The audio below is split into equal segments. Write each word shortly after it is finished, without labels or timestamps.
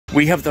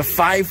We have the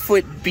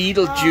 5-foot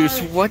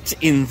Beetlejuice. What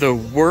in the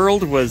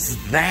world was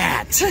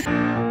that?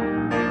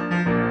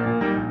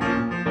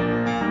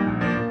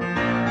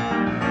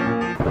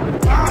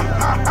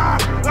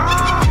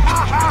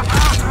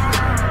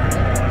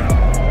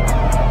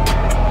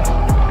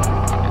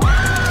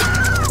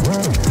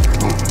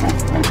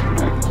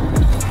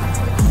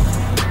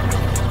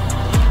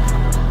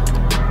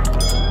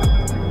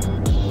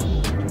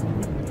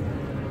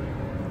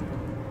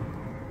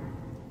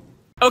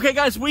 Okay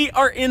guys, we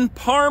are in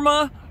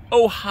Parma,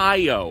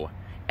 Ohio,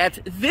 at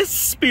this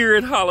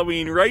Spirit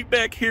Halloween right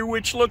back here,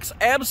 which looks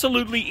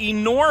absolutely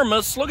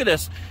enormous. Look at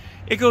this.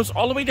 It goes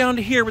all the way down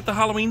to here with the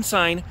Halloween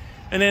sign,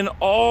 and then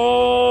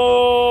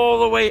all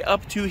the way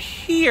up to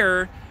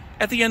here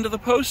at the end of the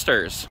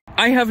posters.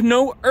 I have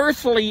no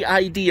earthly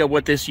idea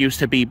what this used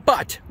to be,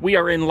 but we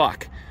are in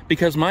luck,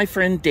 because my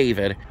friend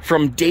David,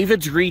 from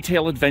David's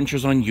Retail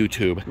Adventures on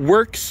YouTube,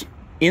 works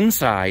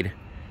inside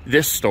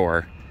this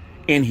store,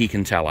 and he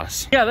can tell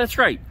us. Yeah, that's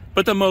right.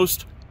 But the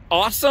most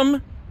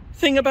awesome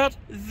thing about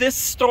this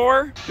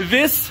store,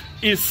 this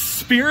is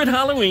Spirit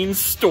Halloween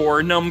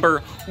store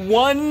number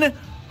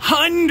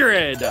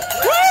 100. Woo!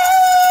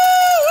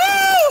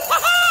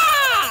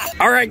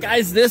 All right,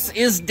 guys, this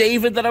is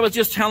David that I was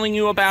just telling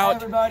you about. Hi,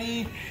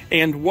 everybody.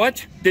 And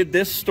what did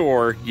this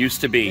store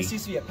used to be? This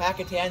used to be a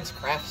Catans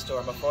craft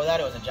store. Before that,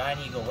 it was a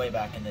Giant Eagle way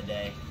back in the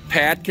day.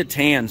 Pat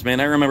Catans,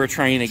 man, I remember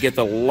trying to get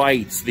the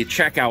lights, the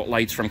checkout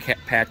lights from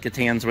Pat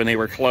Catans when they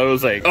were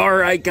closing. All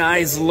right,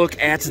 guys, look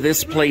at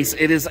this place.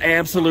 It is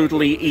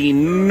absolutely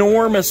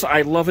enormous.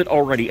 I love it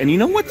already. And you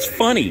know what's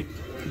funny?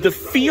 The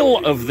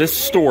feel of this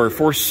store,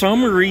 for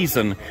some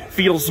reason,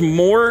 feels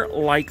more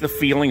like the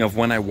feeling of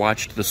when I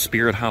watched the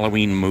Spirit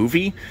Halloween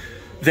movie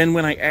than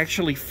when I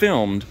actually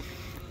filmed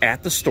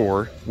at the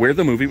store where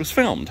the movie was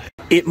filmed.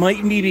 It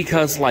might be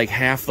because like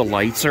half the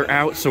lights are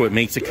out, so it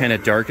makes it kind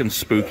of dark and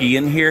spooky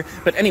in here.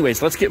 But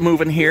anyways, let's get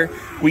moving here.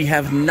 We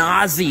have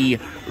Nazi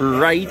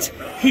right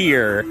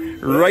here,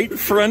 right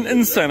front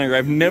and center.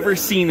 I've never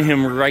seen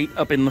him right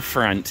up in the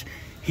front.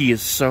 He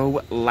is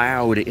so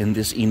loud in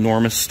this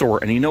enormous store.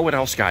 And you know what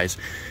else, guys?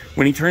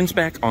 When he turns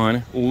back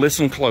on,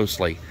 listen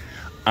closely.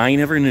 I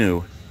never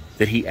knew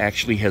that he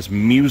actually has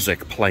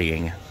music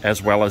playing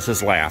as well as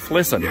his laugh.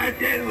 Listen.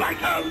 Nothing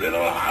like a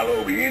little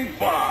Halloween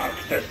box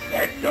to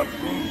set the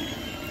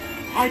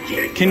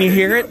mood. Can you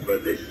hear it?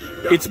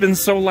 It's been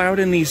so loud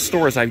in these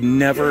stores, I've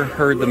never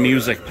heard the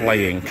music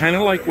playing. Kind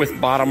of like with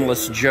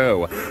Bottomless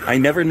Joe. I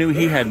never knew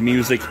he had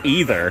music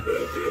either.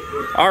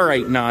 All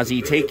right,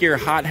 Nazi, take your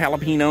hot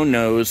jalapeno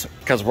nose,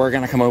 because we're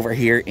going to come over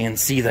here and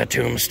see the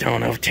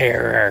Tombstone of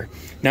Terror.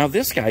 Now,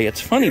 this guy, it's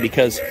funny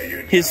because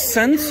his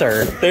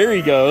sensor, there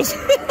he goes.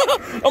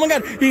 Oh my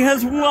God, he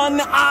has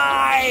one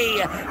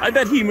eye! I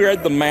bet he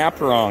read the map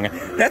wrong.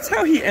 That's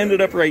how he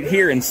ended up right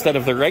here instead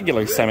of the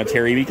regular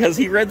cemetery, because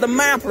he read the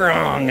map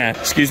wrong.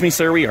 Excuse me,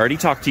 sir, we already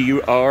talked to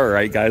you. All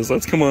right, guys,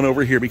 let's come on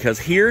over here, because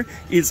here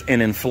is an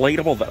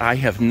inflatable that I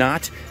have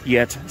not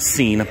yet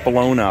seen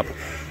blown up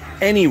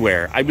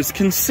anywhere. I was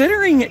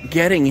considering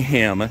getting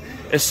him,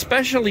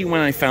 especially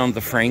when I found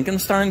the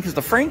Frankenstein, because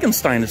the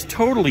Frankenstein is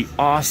totally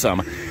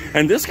awesome.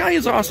 And this guy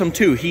is awesome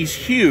too. He's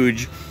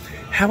huge.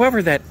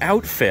 However, that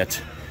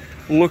outfit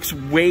looks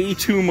way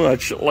too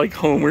much like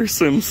Homer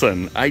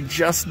Simpson. I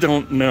just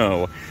don't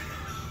know.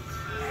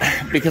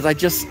 Because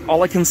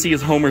all I can see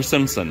is Homer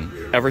Simpson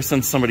ever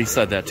since somebody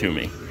said that to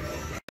me.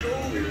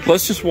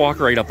 Let's just walk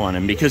right up on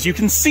him, because you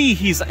can see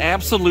he's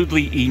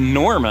absolutely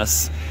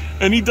enormous.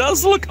 And he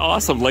does look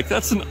awesome. Like,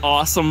 that's an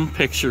awesome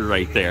picture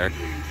right there.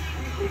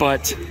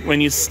 But when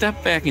you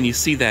step back and you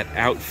see that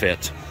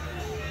outfit,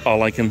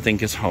 all I can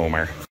think is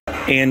Homer.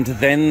 And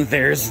then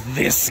there's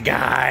this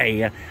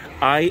guy.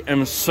 I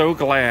am so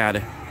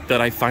glad that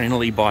I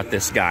finally bought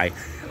this guy.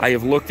 I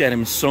have looked at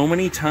him so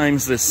many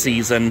times this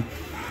season,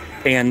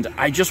 and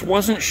I just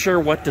wasn't sure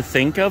what to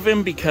think of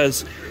him,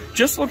 because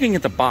just looking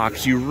at the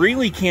box, you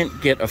really can't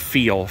get a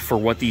feel for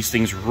what these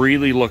things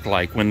really look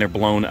like when they're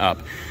blown up.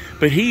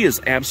 But he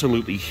is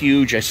absolutely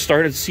huge. I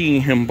started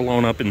seeing him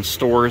blown up in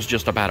stores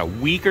just about a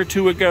week or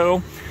two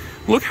ago.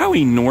 Look how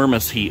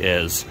enormous he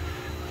is.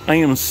 I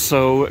am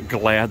so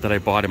glad that I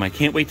bought him. I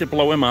can't wait to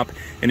blow him up.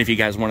 And if you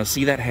guys want to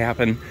see that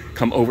happen,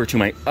 come over to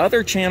my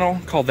other channel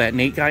called That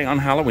Nate Guy on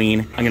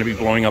Halloween. I'm going to be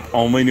blowing up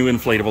all my new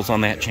inflatables on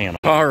that channel.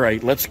 All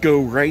right, let's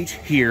go right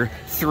here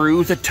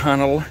through the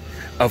tunnel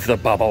of the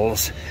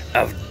bubbles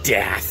of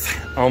death.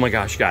 Oh my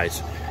gosh,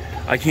 guys.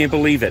 I can't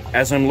believe it.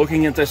 As I'm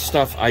looking at this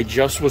stuff, I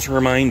just was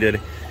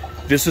reminded,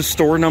 this is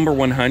store number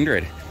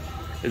 100.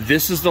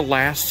 This is the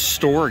last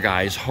store,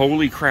 guys.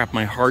 Holy crap,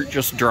 my heart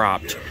just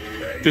dropped.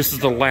 This is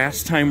the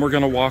last time we're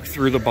going to walk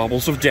through the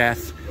bubbles of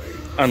death,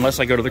 unless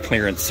I go to the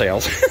clearance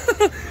sales.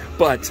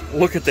 But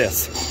look at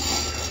this.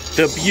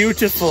 The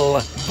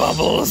beautiful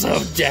bubbles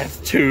of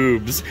death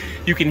tubes.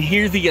 You can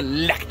hear the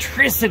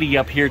electricity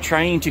up here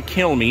trying to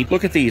kill me.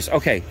 Look at these.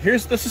 Okay,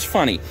 this is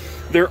funny.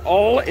 They're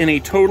all in a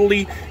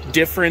totally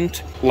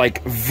different,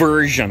 like,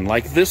 version.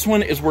 Like, this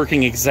one is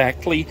working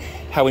exactly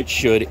how it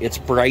should. It's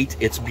bright,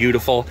 it's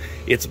beautiful,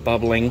 it's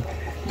bubbling.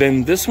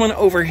 Then this one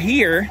over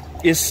here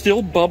is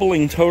still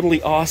bubbling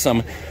totally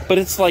awesome, but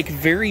it's like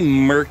very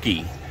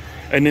murky.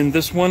 And then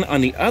this one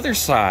on the other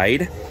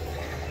side,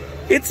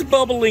 it's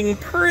bubbling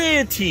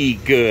pretty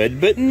good,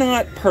 but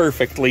not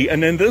perfectly.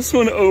 And then this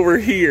one over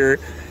here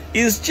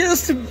is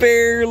just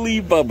barely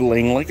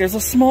bubbling, like there's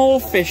a small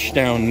fish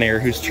down there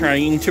who's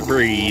trying to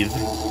breathe.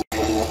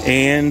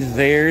 And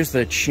there's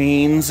the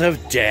chains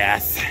of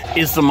death.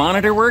 Is the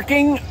monitor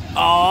working?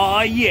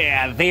 Oh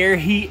yeah, there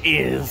he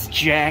is,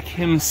 Jack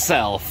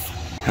himself.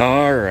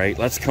 All right,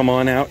 let's come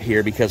on out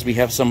here because we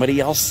have somebody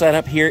else set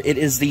up here. It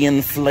is the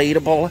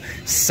inflatable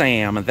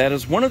Sam. That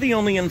is one of the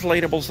only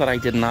inflatables that I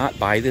did not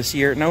buy this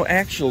year. No,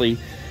 actually,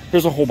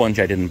 there's a whole bunch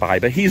I didn't buy,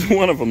 but he's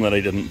one of them that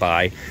I didn't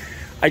buy.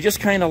 I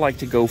just kind of like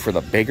to go for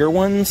the bigger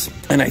ones,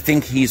 and I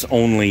think he's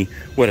only,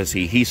 what is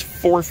he? He's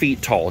 4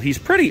 feet tall. He's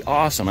pretty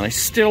awesome, and I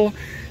still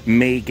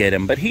may get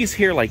him, but he's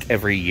here like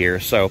every year,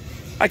 so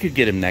I could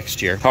get him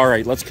next year. All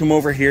right, let's come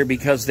over here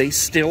because they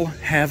still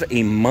have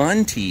a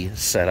Monty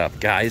set up,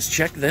 guys.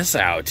 Check this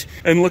out.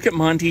 And look at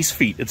Monty's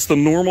feet. It's the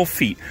normal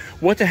feet.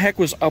 What the heck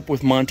was up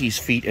with Monty's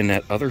feet in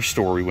that other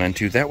store we went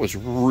to? That was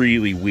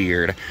really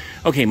weird.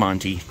 Okay,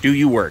 Monty, do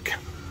you work?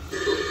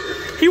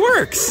 He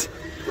works.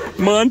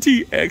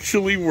 Monty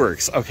actually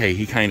works. Okay,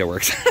 he kind of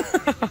works.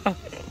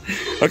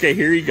 Okay,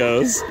 here he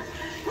goes.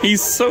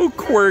 He's so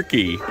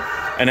quirky.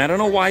 And I don't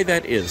know why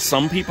that is.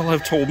 Some people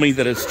have told me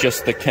that it's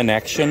just the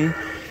connection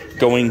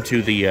going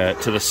to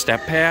the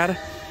step pad.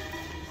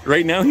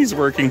 Right now he's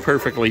working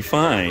perfectly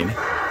fine.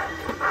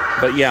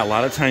 But yeah, a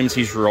lot of times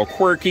he's real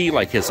quirky,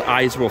 like his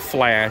eyes will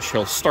flash,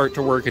 he'll start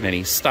to work and then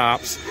he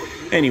stops.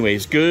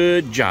 Anyways,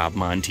 good job,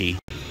 Monty.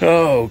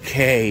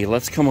 Okay,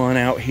 let's come on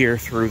out here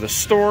through the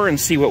store and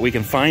see what we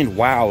can find.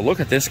 Wow, look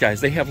at this,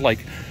 guys. They have like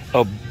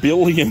a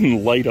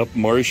billion light-up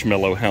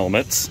marshmallow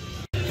helmets.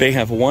 They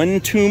have one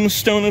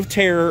Tombstone of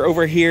Terror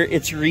over here.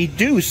 It's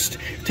reduced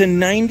to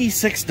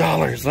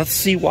 $96. Let's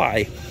see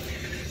why.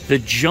 The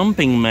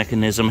jumping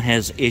mechanism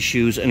has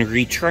issues and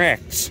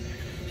retracts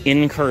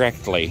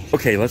incorrectly.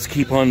 Okay, let's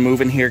keep on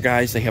moving here,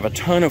 guys. They have a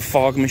ton of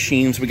fog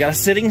machines. We got a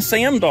sitting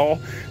Sam doll.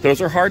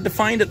 Those are hard to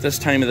find at this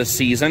time of the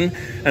season.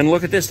 And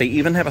look at this. They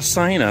even have a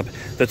sign up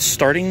that's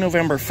starting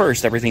November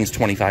 1st, everything's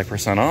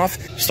 25% off.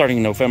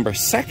 Starting November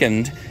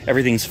 2nd,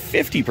 everything's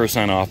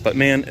 50% off. But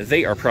man,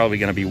 they are probably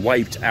going to be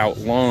wiped out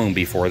long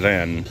before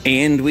then.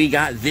 And we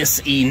got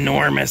this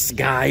enormous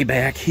guy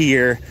back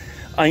here.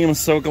 I am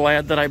so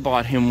glad that I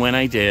bought him when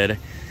I did.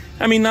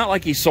 I mean, not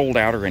like he sold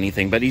out or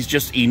anything, but he's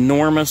just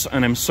enormous,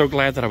 and I'm so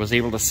glad that I was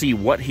able to see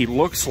what he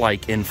looks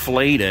like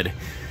inflated.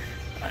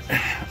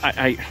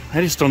 I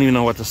just don't even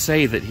know what to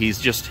say, that he's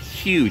just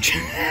huge.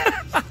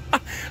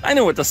 I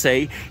know what to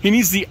say. He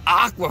needs the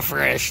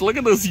Aquafresh. Look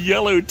at those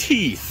yellow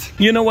teeth.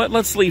 You know what?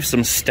 Let's leave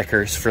some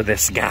stickers for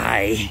this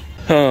guy.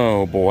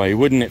 Oh boy,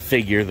 wouldn't it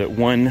figure that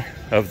one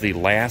of the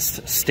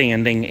last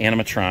standing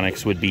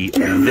animatronics would be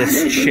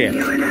this chick.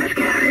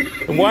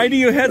 Why do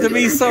you have to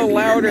be so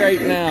loud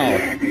right now?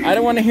 I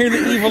don't want to hear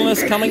the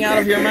evilness coming out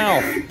of your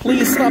mouth.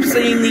 Please stop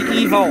saying the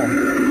evil.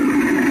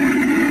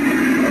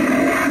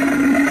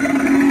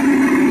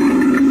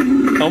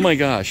 Oh my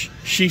gosh,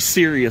 she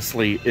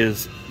seriously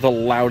is the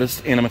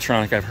loudest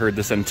animatronic I've heard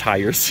this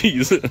entire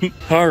season.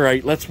 All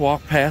right, let's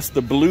walk past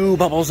the blue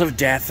bubbles of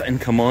death and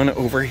come on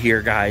over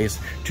here, guys,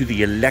 to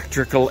the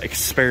electrical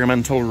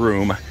experimental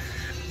room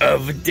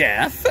of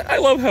death. I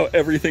love how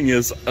everything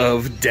is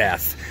of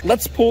death.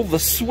 Let's pull the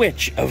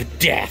switch of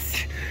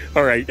death.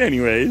 All right,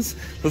 anyways,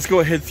 let's go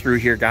ahead through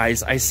here,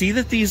 guys. I see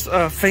that these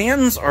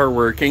fans are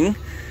working.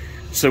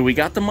 So we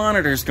got the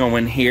monitors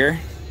going here.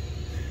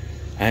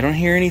 I don't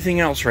hear anything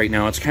else right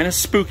now. It's kind of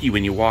spooky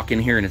when you walk in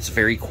here and it's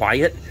very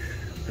quiet.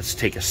 Let's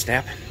take a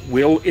step.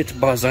 Will it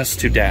buzz us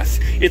to death?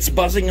 It's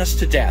buzzing us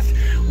to death.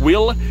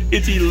 Will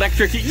it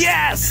electrocute?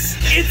 Yes!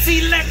 It's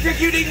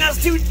electrocuting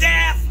us to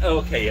death!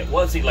 Okay, it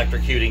was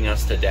electrocuting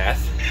us to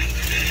death.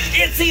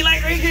 It's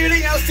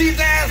electrocuting us to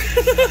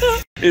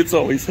death! It's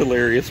always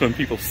hilarious when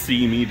people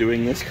see me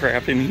doing this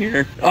crap in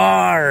here.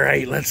 All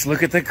right, let's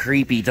look at the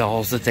creepy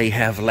dolls that they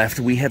have left.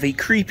 We have a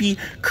creepy,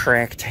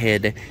 cracked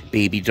head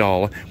baby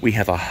doll. We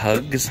have a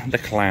Hugs the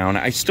Clown.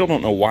 I still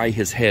don't know why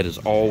his head is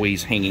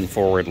always hanging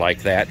forward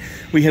like that.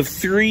 We have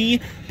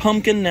 3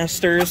 pumpkin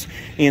nesters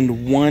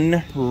and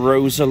 1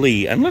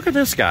 Rosalie. And look at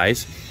this,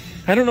 guys.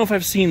 I don't know if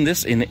I've seen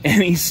this in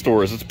any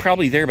stores. It's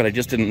probably there, but I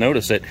just didn't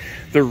notice it.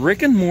 The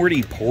Rick and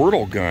Morty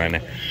portal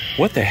gun.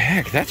 What the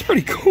heck? That's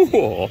pretty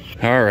cool.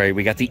 All right,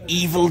 we got the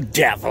Evil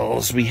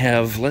Devils. We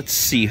have, let's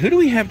see, who do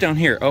we have down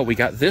here? Oh, we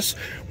got this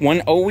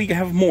one. Oh, we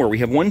have more. We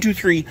have 1, 2,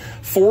 3,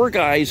 4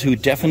 guys who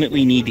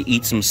definitely need to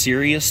eat some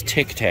serious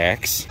Tic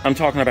Tacs. I'm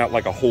talking about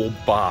like a whole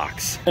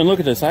box. And look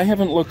at this. I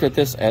haven't looked at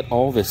this at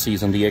all this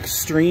season. The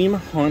Extreme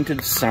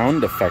Haunted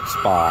Sound Effects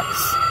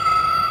box.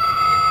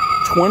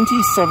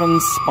 27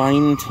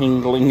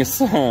 spine-tingling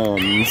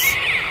sounds.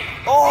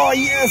 Oh,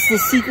 yes, the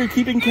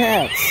secret-keeping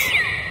cats.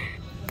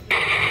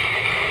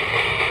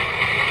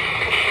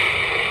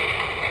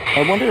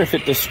 I wonder if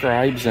it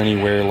describes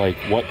anywhere, like,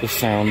 what the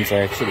sounds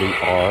actually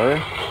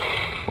are,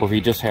 or if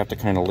you just have to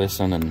kind of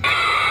listen and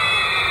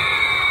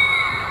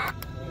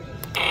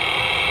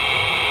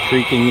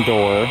creaking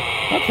door.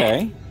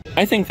 Okay.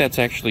 I think that's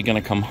actually going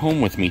to come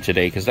home with me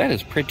today because that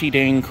is pretty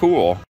dang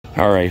cool.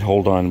 All right,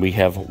 hold on. We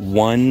have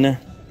one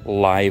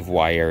live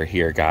wire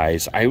here,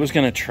 guys. I was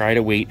going to try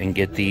to wait and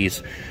get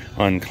these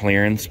on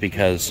clearance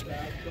because,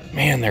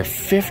 man, they're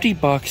 50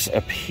 bucks a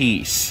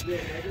piece.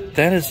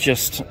 That is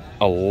just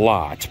a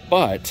lot,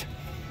 but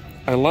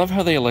I love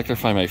how they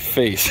electrify my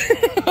face.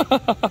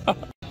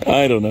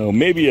 I don't know.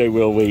 Maybe I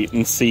will wait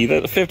and see.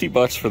 That 50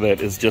 bucks for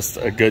that is just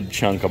a good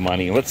chunk of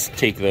money. Let's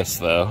take this,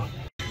 though.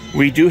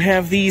 We do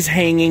have these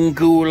hanging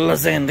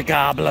ghouls and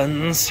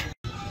goblins.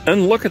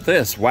 And look at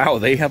this. Wow,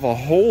 they have a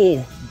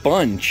whole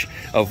bunch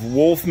of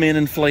Wolfman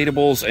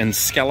inflatables and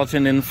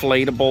skeleton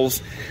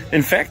inflatables.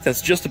 In fact,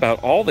 that's just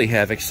about all they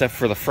have except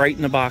for the Fright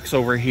in the Box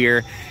over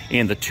here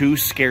and the 2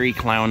 Scary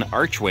Clown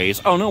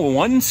archways. Oh no,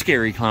 1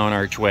 Scary Clown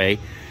archway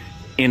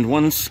and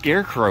 1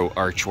 Scarecrow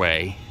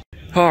archway.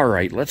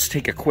 Alright, let's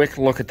take a quick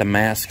look at the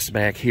masks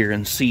back here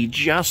and see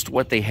just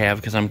what they have,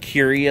 because I'm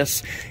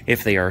curious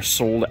if they are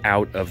sold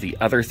out of the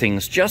other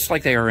things, just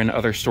like they are in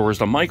other stores,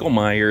 the Michael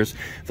Myers,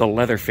 the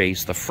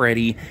Leatherface, the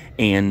Freddy,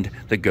 and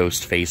the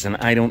Ghostface, and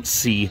I don't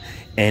see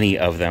any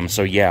of them.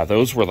 So yeah,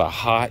 those were the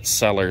hot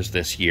sellers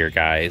this year,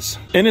 guys.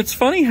 And it's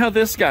funny how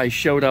this guy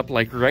showed up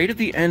like right at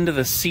the end of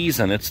the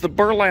season. It's the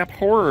Burlap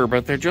Horror,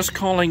 but they're just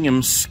calling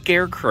him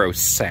Scarecrow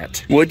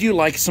Set. Would you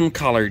like some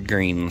collard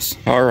greens?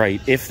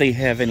 Alright, if they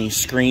have any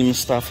Scream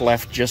stuff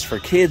left just for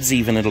kids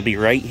even, it'll be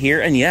right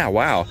here. And yeah,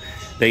 wow,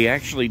 they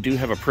actually do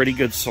have a pretty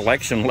good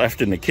selection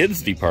left in the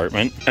kids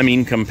department. I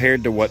mean,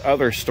 compared to what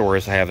other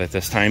stores have at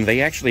this time, they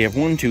actually have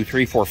 1, 2,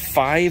 3, 4,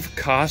 5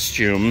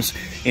 costumes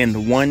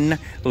and 1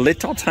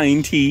 little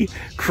tiny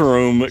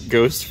chrome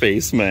ghost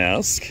face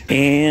mask.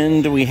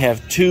 And we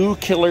have 2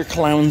 Killer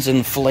Clowns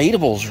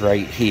inflatables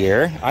right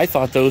here. I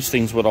thought those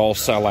things would all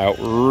sell out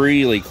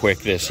really quick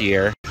this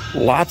year.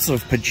 Lots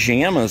of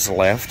pajamas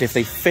left. If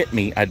they fit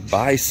me, I'd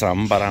buy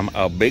some, but I'm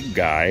a big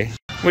guy.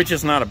 Which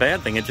is not a bad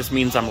thing, it just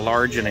means I'm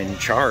large and in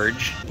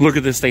charge. Look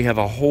at this, they have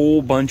a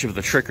whole bunch of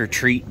the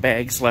trick-or-treat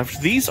bags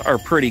left. These are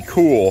pretty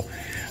cool.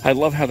 I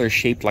love how they're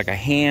shaped like a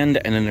hand,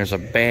 and then there's a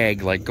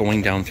bag like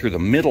going down through the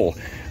middle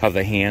of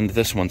the hand.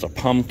 This one's a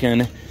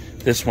pumpkin.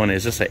 This one,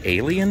 is this an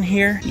alien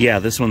here? Yeah,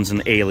 this one's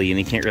an alien.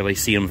 You can't really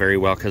see him very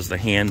well because the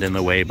hand in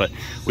the way, but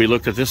we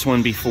looked at this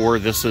one before.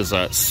 This is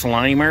a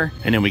Slimer,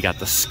 and then we got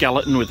the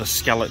skeleton with a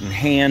skeleton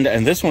hand,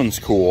 and this one's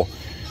cool.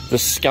 The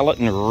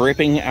skeleton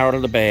ripping out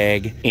of the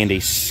bag, and a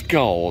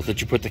skull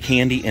that you put the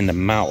candy in the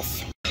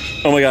mouth.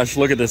 Oh my gosh,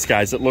 look at this,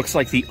 guys. It looks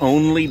like the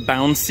only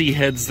bouncy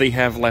heads they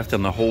have left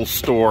in the whole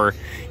store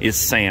is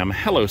Sam.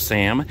 Hello,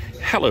 Sam.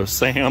 Hello,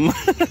 Sam.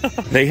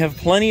 They have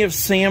plenty of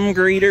Sam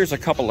greeters, a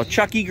couple of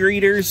Chucky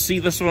greeters. See,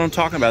 this is what I'm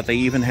talking about. They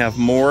even have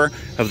more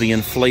of the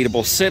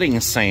inflatable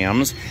sitting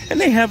Sams, and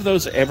they have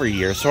those every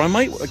year, so I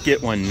might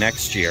get one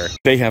next year.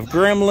 They have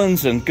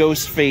Gremlins and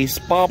Ghostface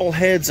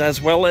bobbleheads,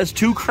 as well as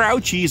 2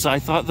 Crouchies. I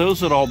thought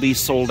those would all be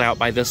sold out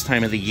by this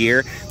time of the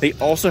year. They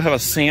also have a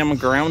Sam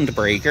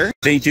Groundbreaker.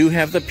 They do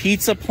have the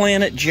Pizza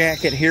Planet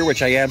jacket here,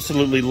 which I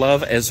absolutely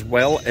love, as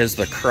well as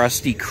the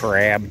Krusty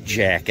Krab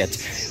jacket.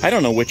 I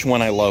don't know which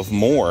one I love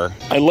more.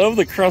 I love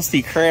the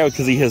Krusty Krab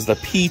because he has the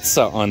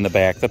pizza on the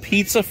back. The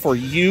pizza for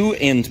you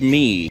and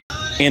me.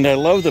 And I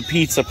love the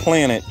Pizza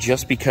Planet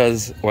just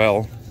because,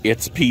 well,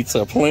 it's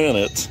Pizza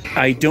Planet.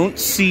 I don't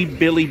see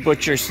Billy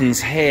Butcherson's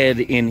head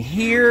in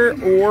here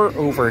or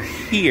over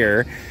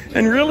here.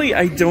 And really,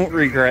 I don't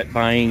regret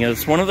buying it.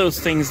 It's one of those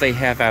things they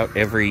have out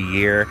every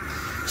year.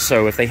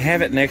 So if they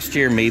have it next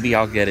year, maybe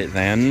I'll get it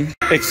then.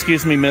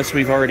 Excuse me, miss,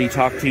 we've already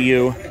talked to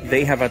you.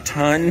 They have a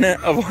ton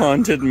of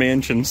Haunted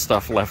Mansion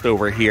stuff left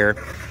over here.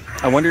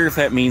 I wonder if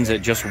that means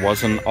it just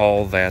wasn't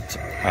all that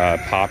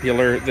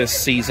popular this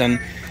season.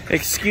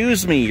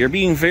 Excuse me, you're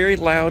being very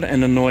loud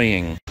and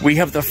annoying. We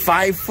have the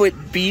 5-foot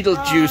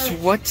Beetlejuice.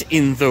 What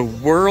in the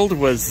world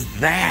was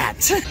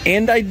that?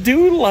 And I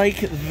do like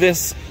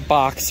this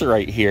box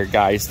right here,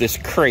 guys, this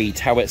crate,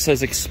 how it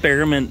says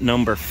experiment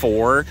number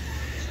 4.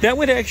 That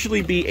would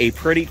actually be a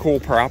pretty cool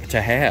prop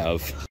to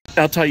have.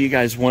 I'll tell you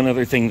guys one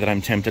other thing that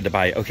I'm tempted to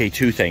buy. Okay,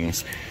 2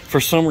 things.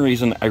 For some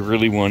reason, I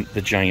really want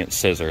the giant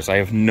scissors. I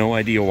have no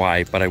idea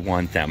why, but I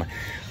want them.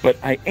 But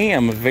I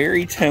am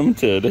very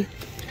tempted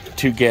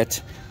to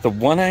get the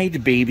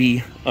one-eyed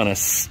baby on a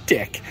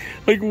stick.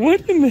 Like,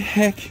 what in the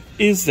heck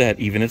is that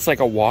even? It's like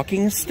a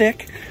walking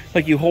stick.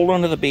 Like, you hold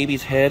onto the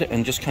baby's head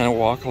and just kind of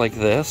walk like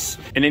this.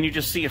 And then you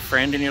just see a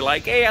friend and you're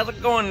like, hey, how's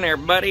it going there,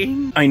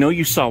 buddy? I know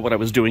you saw what I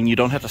was doing. You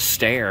don't have to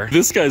stare.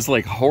 This guy's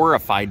like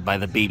horrified by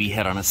the baby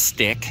head on a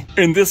stick.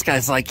 And this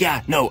guy's like,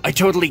 yeah, no, I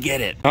totally get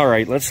it. All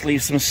right, let's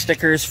leave some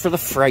stickers for the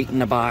Fright in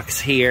the Box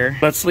here.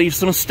 Let's leave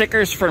some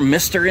stickers for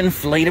Mr.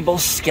 Inflatable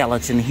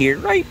Skeleton here,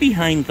 right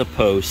behind the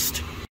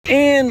post.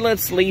 And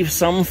let's leave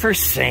some for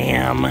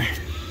Sam.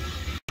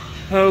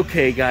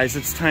 Okay, guys,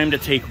 it's time to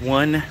take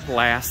one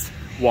last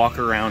walk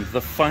around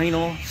the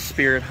final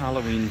Spirit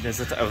Halloween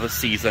visit of the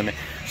season,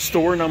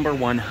 store number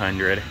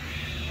 100.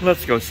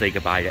 Let's go say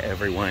goodbye to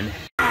everyone.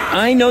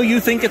 I know you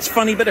think it's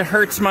funny, but it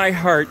hurts my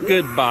heart.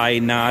 Goodbye,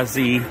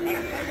 Nazi.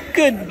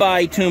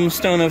 Goodbye,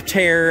 Tombstone of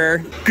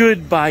Terror.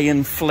 Goodbye,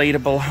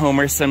 inflatable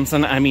Homer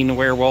Simpson. I mean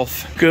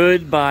werewolf.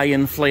 Goodbye,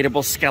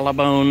 inflatable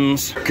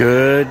Skellebones.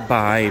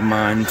 Goodbye,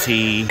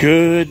 Monty.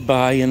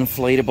 Goodbye,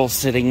 inflatable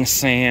Sitting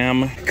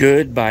Sam.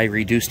 Goodbye,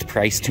 reduced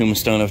price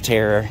Tombstone of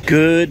Terror.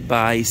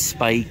 Goodbye,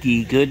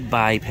 Spiky.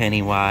 Goodbye,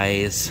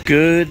 Pennywise.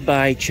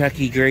 Goodbye,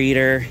 Chucky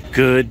Grater.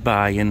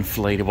 Goodbye,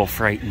 inflatable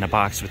Fright in a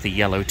Box with the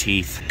yellow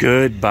teeth.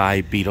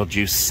 Goodbye,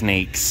 Beetlejuice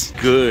snakes.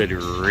 Good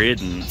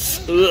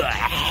riddance.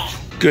 Ugh.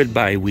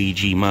 Goodbye,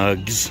 Ouija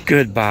mugs.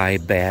 Goodbye,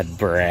 bad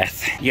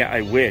breath. Yeah,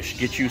 I wish.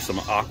 Get you some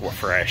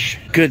Aquafresh.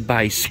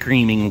 Goodbye,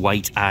 screaming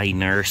white eye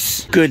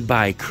nurse.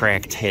 Goodbye,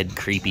 cracked head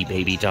creepy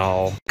baby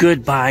doll.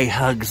 Goodbye,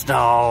 Hugs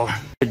doll.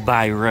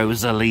 Goodbye,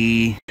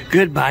 Rosalie.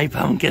 Goodbye,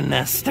 Pumpkin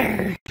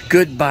Nester.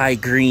 Goodbye,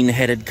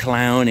 green-headed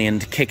clown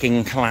and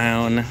kicking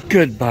clown.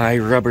 Goodbye,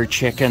 rubber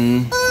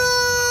chicken.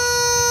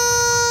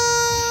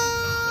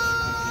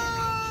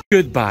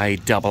 Goodbye,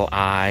 Double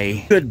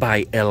Eye.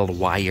 Goodbye,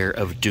 L-Wire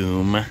of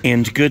Doom.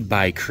 And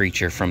goodbye,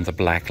 Creature from the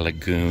Black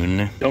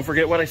Lagoon. Don't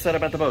forget what I said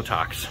about the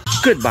Botox.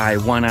 Goodbye,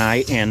 One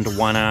Eye and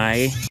One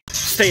Eye.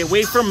 Stay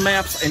away from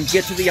maps and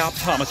get to the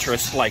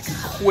optometrist, like,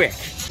 quick.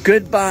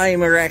 Goodbye,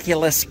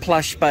 miraculous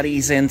plush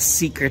buddies and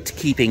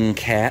secret-keeping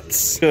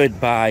cats.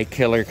 Goodbye,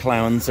 killer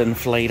clowns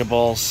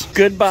inflatables.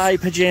 Goodbye,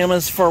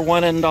 pajamas for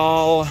one and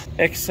all.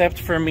 Except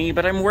for me,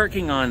 but I'm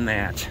working on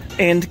that.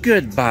 And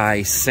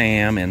goodbye,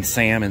 Sam and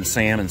Sam and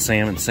Sam and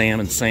Sam and Sam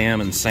and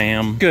Sam and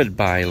Sam.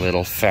 Goodbye,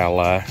 little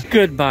fella.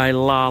 Goodbye,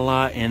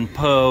 Lala and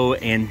Poe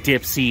and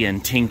Dipsy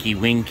and Tinky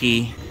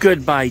Winky.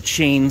 Goodbye,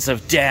 Chains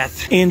of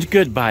Death. And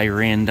goodbye,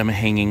 Random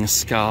Hanging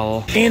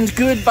Skull. And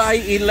goodbye,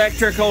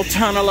 Electrical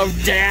Tunnel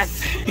of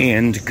Death.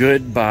 And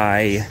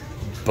goodbye,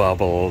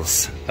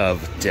 Bubbles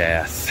of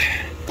Death.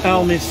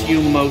 I'll miss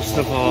you most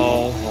of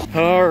all.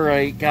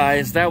 Alright,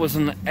 guys, that was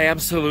an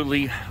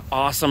absolutely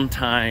awesome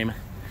time.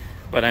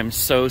 But I'm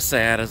so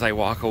sad as I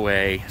walk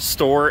away.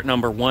 Store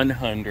number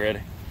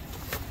 100,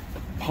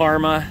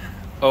 Parma,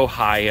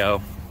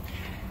 Ohio.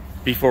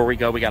 Before we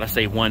go, we gotta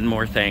say one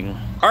more thing.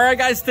 Alright,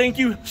 guys, thank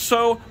you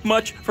so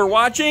much for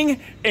watching,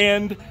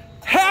 and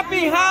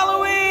happy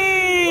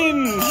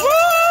Halloween!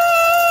 Woo!